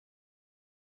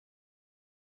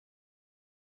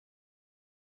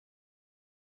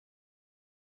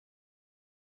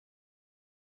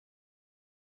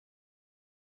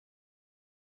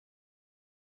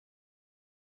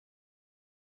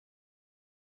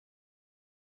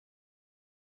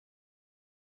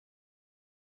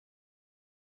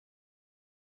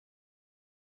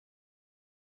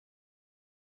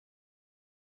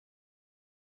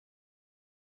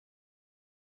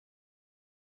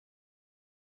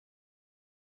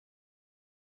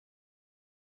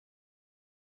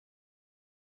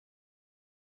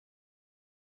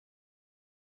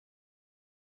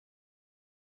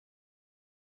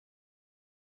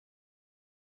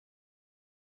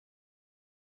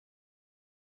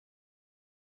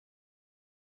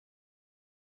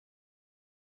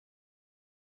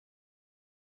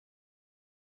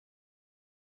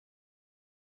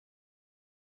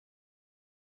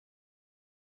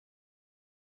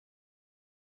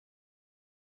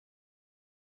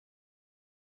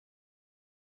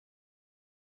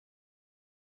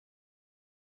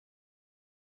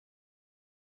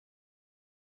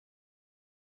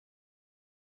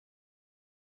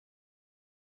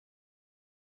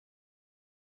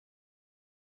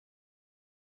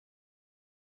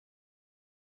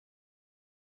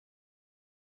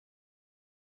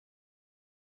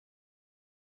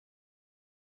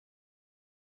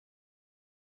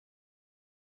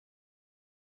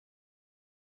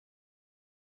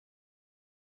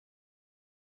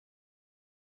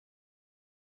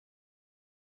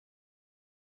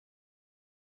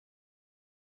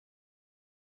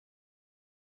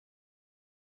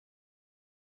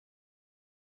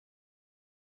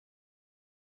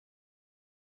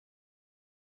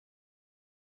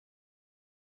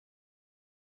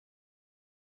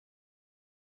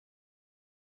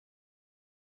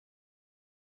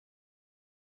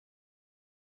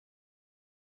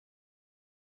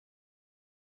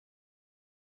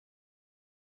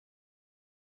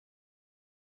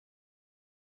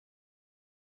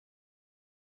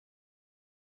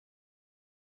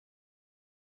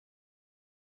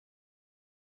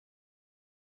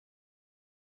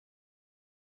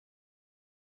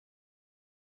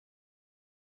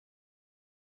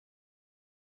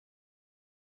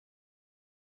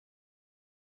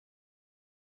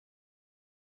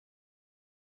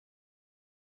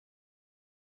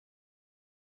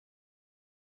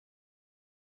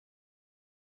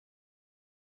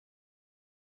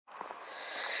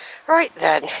Right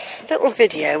then, little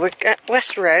video. We're at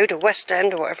West Road, or West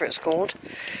End, or whatever it's called.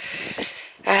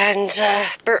 And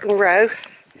Burton Row,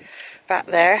 back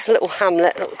there, little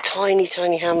hamlet, little tiny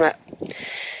hamlet.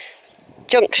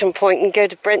 Junction point, and go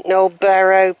to Brent, Knoll,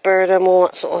 Barrow, Burnham, all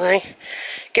that sort of thing.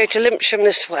 Go to Lympsham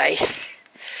this way.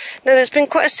 Now there's been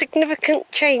quite a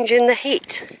significant change in the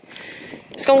heat.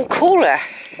 It's gone cooler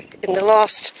in the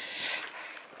last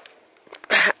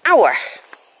hour.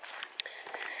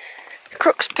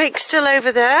 Crook's Peak's still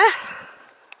over there.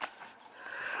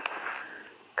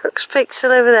 Crook's Peak's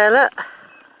still over there, look.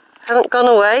 Hasn't gone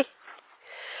away.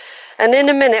 And in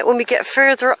a minute, when we get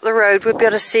further up the road, we'll be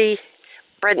able to see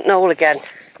Brent Knoll again.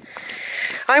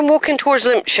 I'm walking towards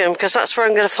Lympsham because that's where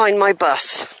I'm going to find my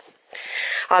bus.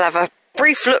 I'll have a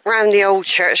brief look round the old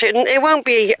church. It won't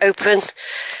be open.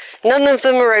 None of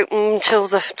them are open until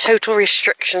the total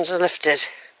restrictions are lifted.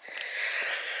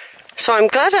 So I'm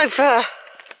glad I've done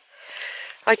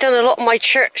a lot of my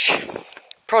church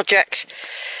project,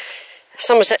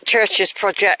 Somerset Church's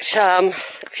project, a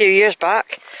few years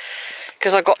back,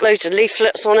 because I got loads of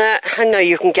leaflets on it. I know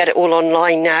you can get it all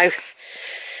online now,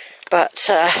 but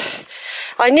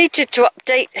I needed to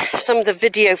update some of the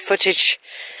video footage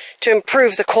to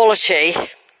improve the quality.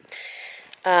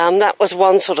 That was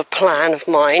one sort of plan of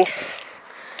mine.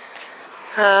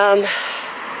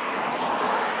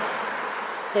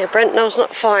 Yeah, Brent Knoll's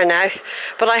not far now,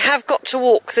 but I have got to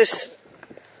walk this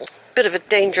bit of a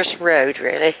dangerous road,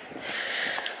 really.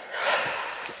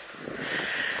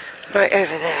 Right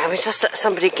over there, we just let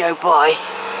somebody go by.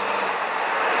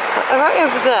 Right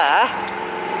over there.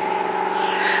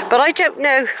 But I don't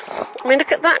know, I mean,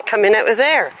 look at that coming out of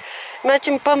there.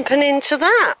 Imagine bumping into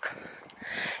that.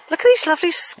 Look at these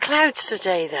lovely clouds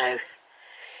today, though.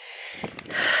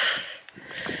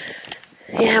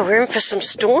 Yeah, we're in for some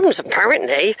storms,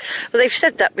 apparently. Well, they've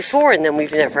said that before, and then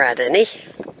we've never had any.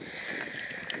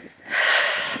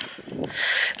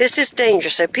 This is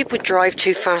dangerous, so people drive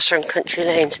too fast on country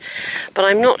lanes. But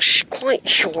I'm not quite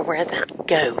sure where that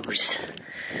goes,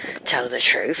 tell the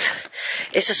truth.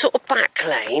 It's a sort of back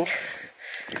lane.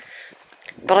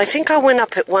 But I think I went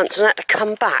up it once and had to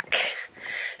come back.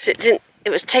 So it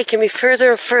was taking me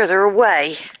further and further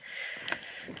away.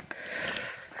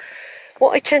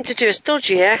 What I tend to do is dodge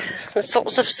here,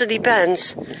 sorts of silly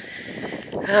bends.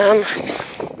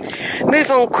 Move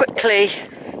on quickly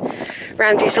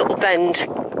around these little bend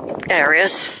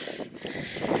areas.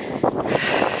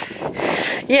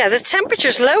 Yeah, the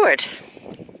temperature's lowered.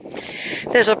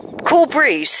 There's a cool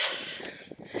breeze.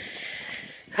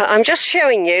 I'm just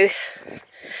showing you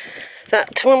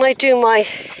that when I do my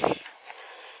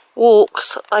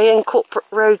walks, I incorporate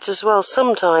roads as well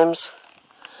sometimes.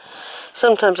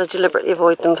 Sometimes I deliberately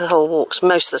avoid them for whole walks.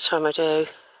 Most of the time I do.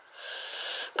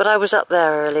 But I was up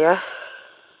there earlier.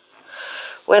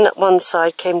 Went up one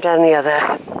side, came down the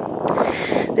other.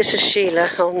 This is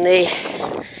Sheila on the...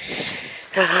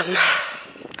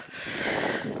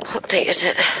 what date is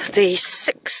it? The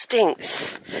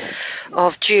 16th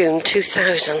of June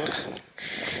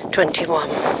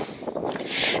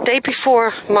 2021. Day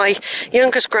before my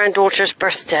youngest granddaughter's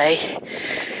birthday,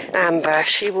 Amber.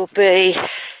 She will be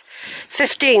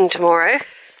 15 tomorrow.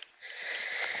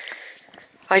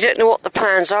 I don't know what the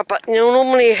plans are, but you know,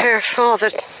 normally her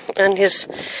father and his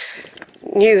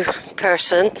new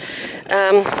person,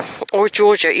 or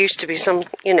Georgia, it used to be some,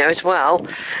 you know, as well,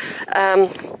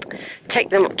 take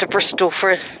them up to Bristol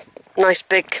for a nice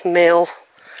big meal,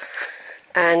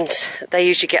 and they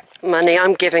usually get money.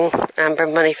 I'm giving Amber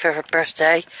money for her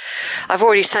birthday. I've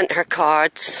already sent her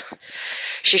cards.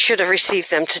 She should have received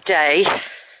them today.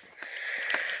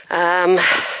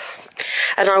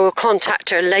 And I will contact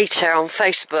her later on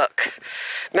Facebook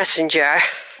Messenger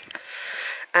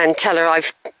and tell her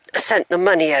I've sent the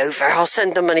money over. I'll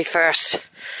send the money first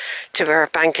to her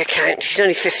bank account. She's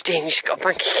only 15, she's got a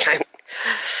bank account.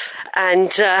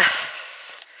 And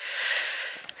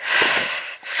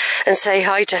say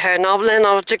hi to her, and then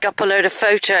I'll dig up a load of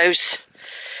photos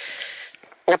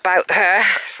about her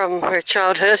from her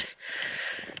childhood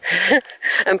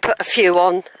and put a few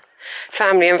on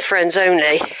family and friends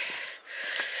only.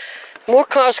 More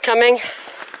cars coming.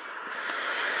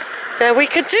 Now we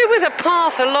could do with a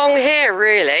path along here,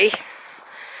 really.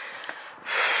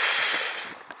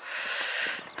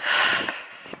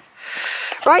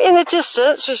 Right in the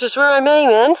distance, which is where I'm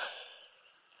aiming,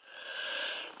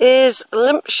 is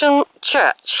Lympsham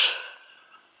Church.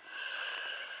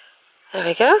 There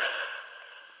we go.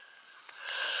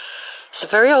 It's a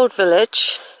very old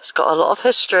village. It's got a lot of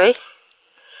history.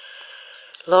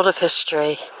 A lot of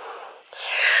history.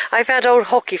 I've had old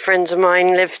hockey friends of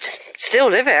mine still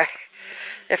live here.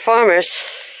 They're farmers.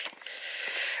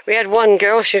 We had one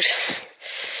girl,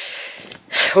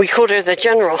 we called her the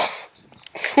General.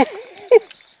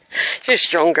 She's a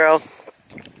strong girl.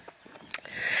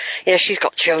 Yeah, she's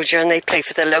got children, they play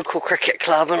for the local cricket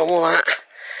club and all that.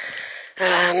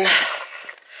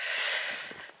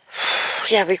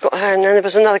 Yeah, we've got her, and then there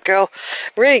was another girl,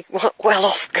 really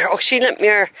well-off girl. She lent me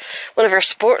one of her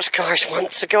sports cars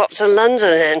once to go up to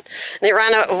London in, and it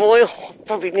ran out of oil.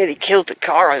 Probably nearly killed the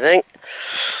car, I think.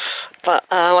 But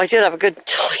I did have a good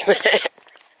time in it.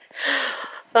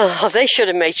 Oh, they should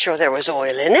have made sure there was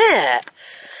oil in it.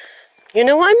 You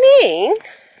know what I mean?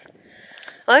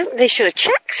 They should have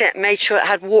checked it and made sure it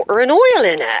had water and oil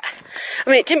in it. I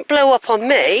mean, it didn't blow up on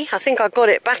me. I think I got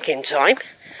it back in time.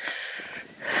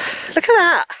 Look at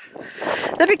that.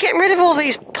 They'll be getting rid of all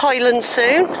these pylons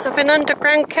soon, having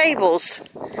underground cables.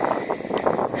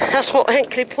 That's what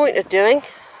Hinkley Point are doing.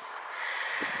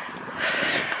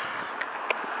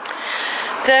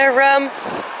 They're,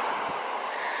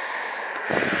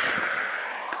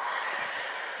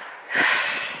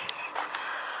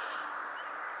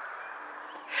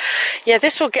 yeah,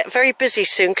 this will get very busy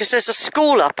soon because there's a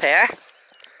school up here.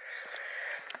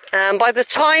 And by the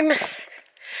time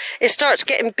it starts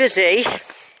getting busy,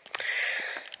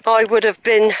 I would have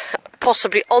been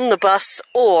possibly on the bus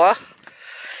or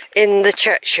in the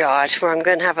churchyard, where I'm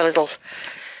going to have a little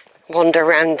wander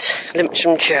around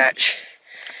Lympsham Church.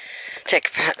 Take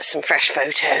some fresh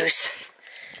photos.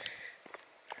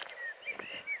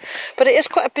 But it is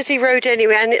quite a busy road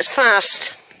anyway, and it's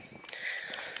fast.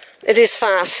 It is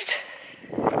fast.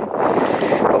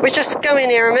 But we'll just go in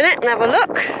here a minute and have a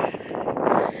look.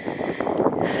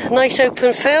 Nice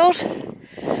open field.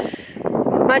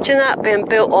 Imagine that being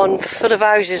built on, full of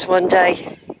houses one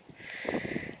day.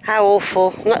 How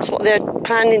awful. And that's what they're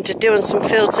planning to do on some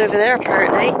fields over there,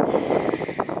 apparently.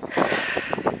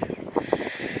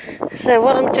 So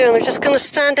what I'm doing, I'm just going to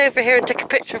stand over here and take a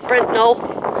picture of Brent Knoll.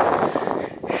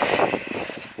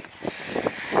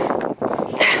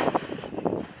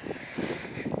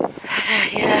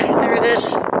 Yeah, there it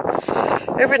is.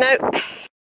 Over and out.